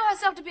allow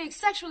herself to be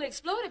sexually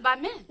exploited by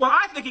men. Well,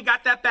 I think you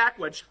got that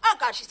backwards. Oh,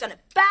 God, she's done it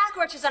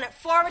backwards, she's done it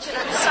forward, she's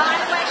done it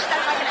sideways, she's done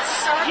it like in a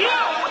circle.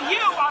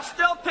 You are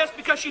still pissed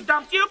because she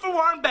dumped you for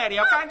Warren Beatty,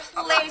 okay?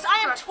 Oh, please,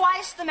 I am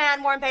twice the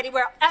man Warren Beatty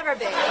will ever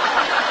be.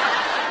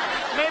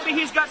 Maybe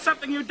he's got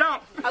something you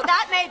don't. Oh,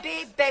 that may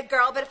be, big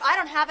girl, but if I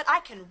don't have it,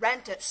 I can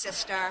rent it,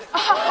 sister.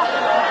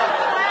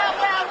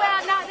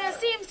 Well, now there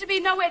seems to be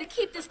no way to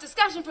keep this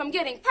discussion from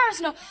getting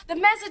personal. The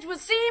message would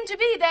seem to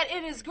be that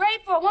it is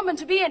great for a woman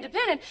to be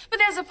independent, but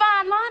there's a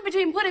fine line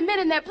between putting men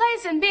in their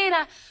place and being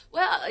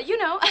well, you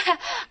know.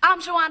 I'm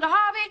Shawanda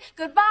Harvey.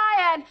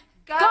 Goodbye and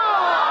go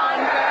on,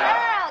 girl.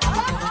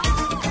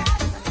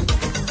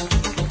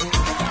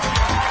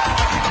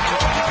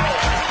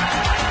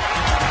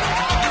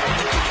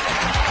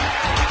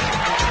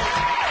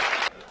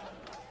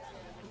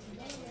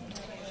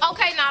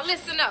 Okay, now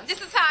listen up.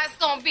 This is how it's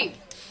gonna be.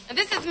 And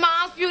this is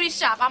Mom's Beauty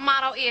Shop. Our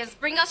motto is,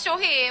 bring us your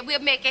hair, we'll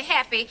make it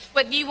happy,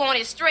 whether you want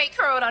it straight,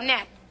 curled, or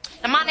nappy.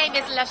 And my name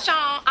is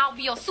LaShawn. I'll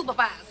be your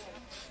supervisor.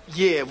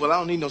 Yeah, well, I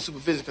don't need no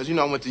supervision because, you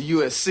know, I went to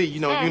USC, you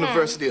know,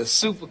 University of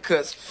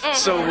Supercuts.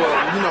 So, you know,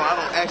 I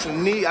don't actually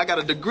need, I got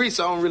a degree,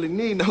 so I don't really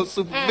need no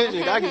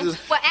supervision. I can just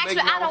Well,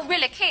 actually, I don't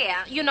really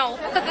care, you know,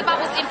 because if I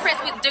was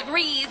impressed with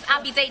degrees,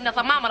 I'd be dating a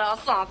thermometer or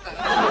something.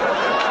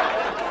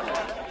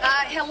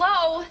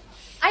 Hello?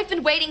 I've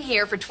been waiting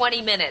here for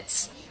 20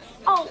 minutes.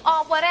 Oh,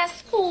 well,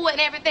 that's cool and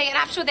everything, and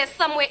I'm sure that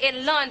somewhere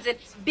in London,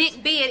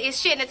 Big Ben is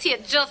shedding a tear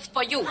just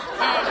for you.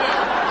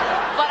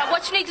 But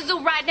what you need to do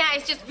right now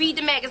is just read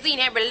the magazine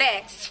and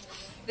relax.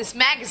 This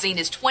magazine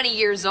is 20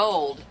 years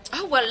old.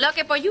 Oh, well,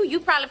 lucky for you, you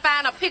probably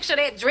find a picture of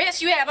that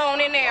dress you have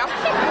on in there.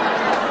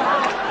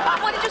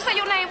 What did you say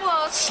your name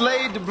was?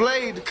 Slade the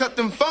Blade to cut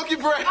them funky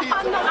braids.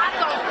 Oh, no, I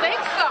don't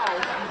think so.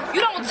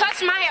 You don't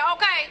touch my hair,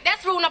 okay?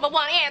 That's rule number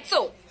 1 and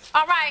 2.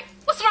 All right?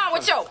 What's wrong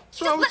with you?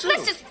 What's wrong with you?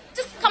 Let's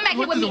just come back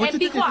here with me and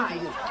be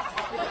quiet.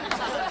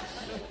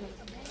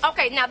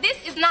 Okay, now this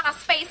is not a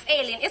space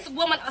alien. It's a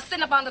woman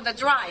sitting up under the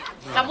dryer.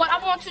 Now what I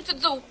want you to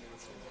do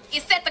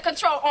is set the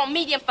control on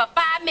medium for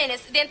 5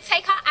 minutes, then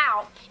take her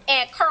out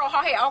and curl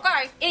her hair,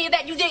 okay? Any of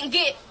that you didn't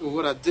get? Well,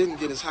 what I didn't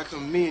get is how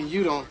come me and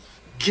you don't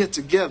get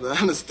together.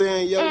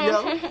 Understand,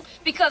 yo?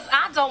 Because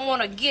I don't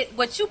want to get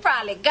what you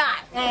probably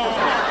got.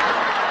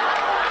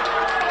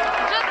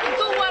 Just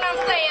do what I'm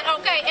saying,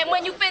 okay? And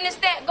when you finish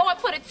that, go and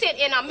put a tent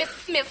in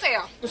Mrs. Smith's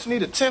hair. What you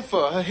need a tent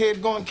for? Her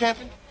head going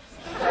camping?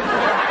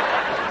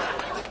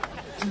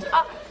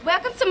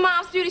 Welcome to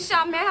Mom's Beauty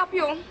Shop. May I help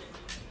you?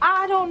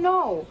 I don't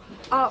know.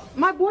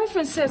 My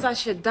boyfriend says I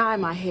should dye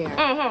my hair.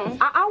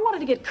 I wanted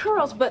to get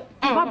curls, but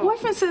my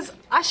boyfriend says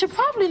I should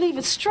probably leave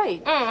it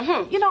straight.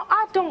 You know,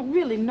 I don't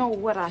really know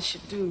what I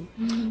should do.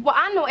 Well,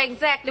 I know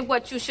exactly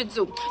what you should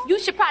do. You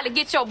should probably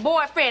get your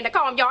boyfriend to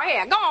comb your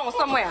hair. Go on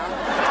somewhere.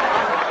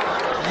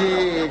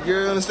 Yeah,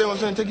 girl, understand what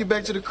I'm saying? Take you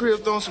back to the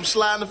crib, throwing some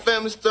slide in the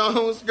family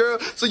stones, girl,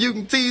 so you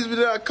can tease me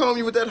that I comb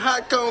you with that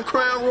hot comb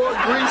crown royal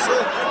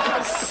greaser.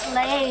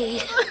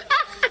 Slay.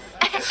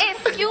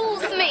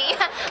 Excuse me.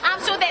 I'm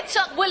sure that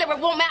Chuck Willery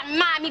won't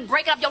mind me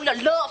breaking up your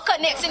little love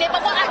connection there,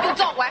 but what are you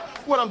doing?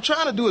 What I'm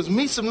trying to do is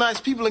meet some nice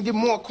people and get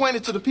more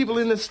acquainted to the people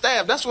in this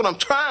staff. That's what I'm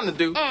trying to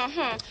do.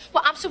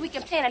 Well, I'm sure we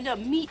can plan a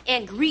little meet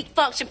and greet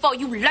function for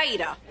you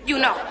later, you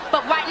know.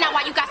 But right now,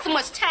 while you got so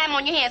much time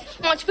on your hands,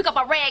 why don't you pick up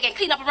a rag and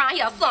clean up around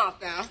here or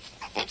something?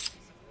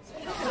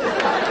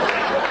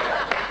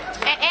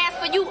 And as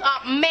for you,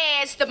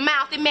 Madge, the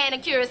mouthy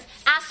manicurist,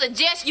 I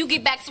suggest you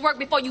get back to work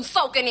before you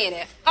soaking in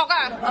it.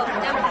 Okay?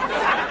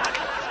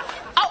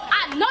 Oh,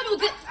 I know you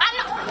did. I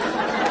know.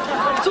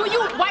 Do you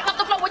wipe up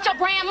the floor with your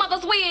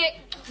grandmother's wig?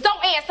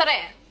 Don't answer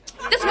that.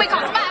 This wig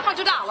costs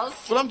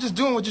 $500. Well, I'm just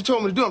doing what you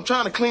told me to do. I'm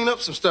trying to clean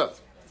up some stuff.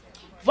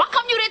 Why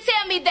come you didn't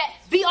tell me that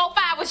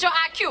VO5 was your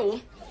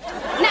IQ?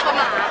 Never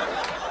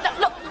mind.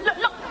 Look.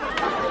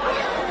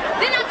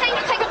 Didn't I tell you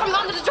to take it from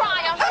under the dryer?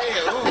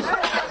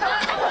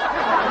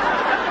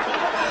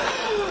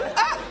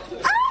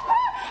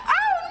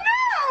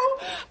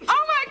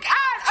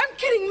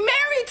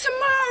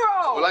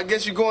 Tomorrow. Well, I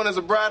guess you're going as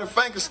a bride of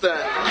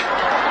Frankenstein.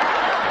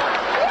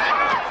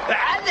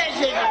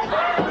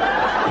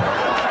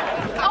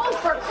 Oh,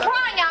 for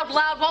crying out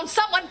loud, won't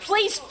someone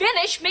please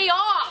finish me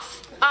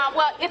off?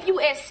 Well, if you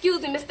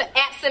excuse me, Mr.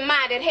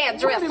 Absent-Minded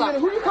Hairdresser. Wait a minute,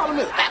 who you calling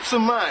Mr.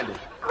 Absent-Minded?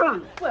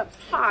 Well,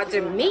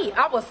 pardon me.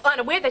 I was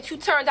unaware that you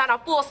turned down a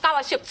full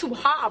scholarship to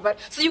Harvard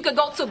so you could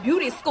go to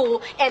beauty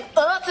school and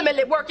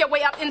ultimately work your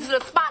way up into the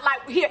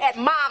spotlight here at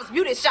Mom's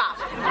Beauty Shop.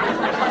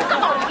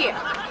 Come on here.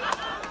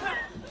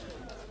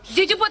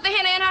 Did you put the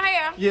henna in her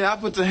hair? Yeah, I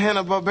put the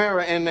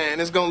Hanna-Barbera in there,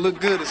 and it's gonna look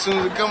good as soon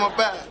as it come up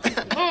out.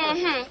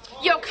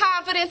 Your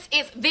confidence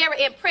is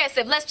very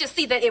impressive. Let's just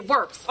see that it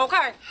works,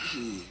 okay?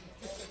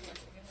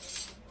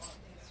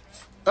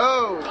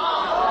 Oh.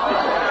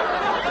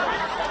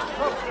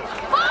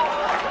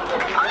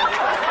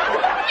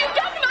 You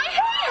got my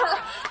hair!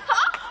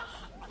 Huh?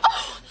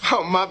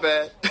 Oh, my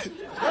bad.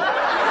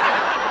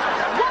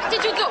 What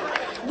did you do?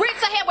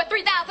 Rinse her hair with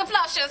 3,000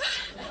 flushes?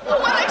 When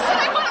I said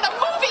I wanted a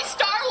movie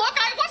star look,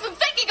 I wasn't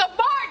thinking of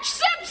Marge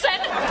Simpson.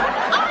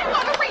 I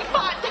want a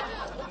refund.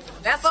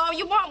 That's all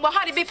you want? Well,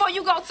 honey, before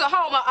you go to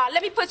Homer,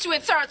 let me put you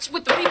in touch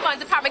with the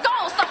refund department. Go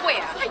on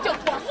somewhere. I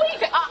don't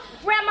believe it.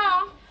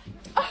 Grandma.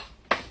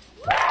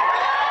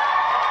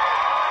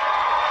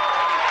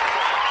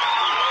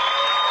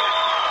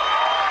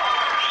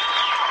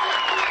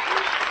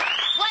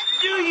 What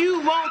do you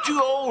want, you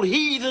old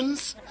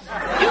heathens?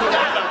 You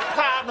got a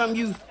problem,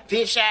 you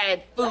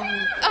fish-eyed fool.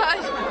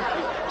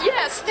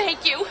 Yes,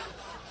 thank you.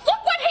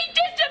 Look what he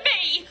did to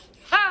me!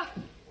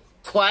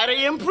 Quite an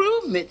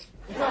improvement.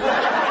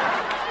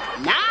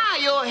 Now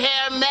your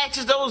hair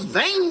matches those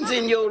veins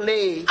in your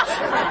legs.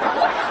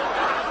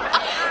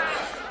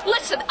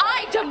 Listen,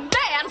 I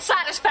demand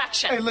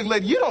satisfaction. Hey, look,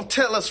 lady, you don't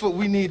tell us what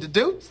we need to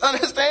do,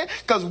 understand?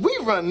 Because we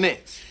run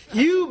next.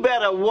 You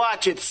better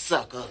watch it,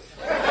 sucker.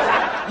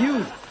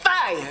 You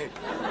fired.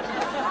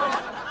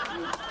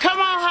 Come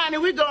on, honey,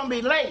 we're gonna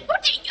be late.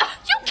 But you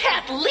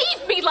can't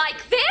leave me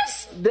like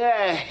this. The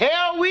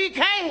hell we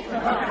can't.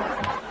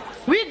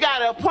 We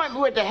got an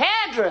appointment with the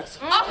hairdresser.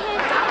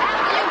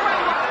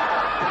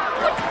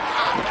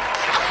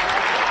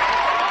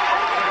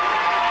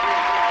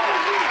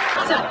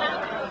 So,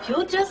 if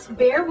you'll just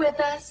bear with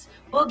us,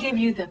 we'll give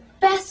you the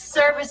best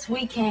service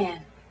we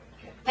can.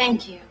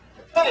 Thank you.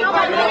 Hey,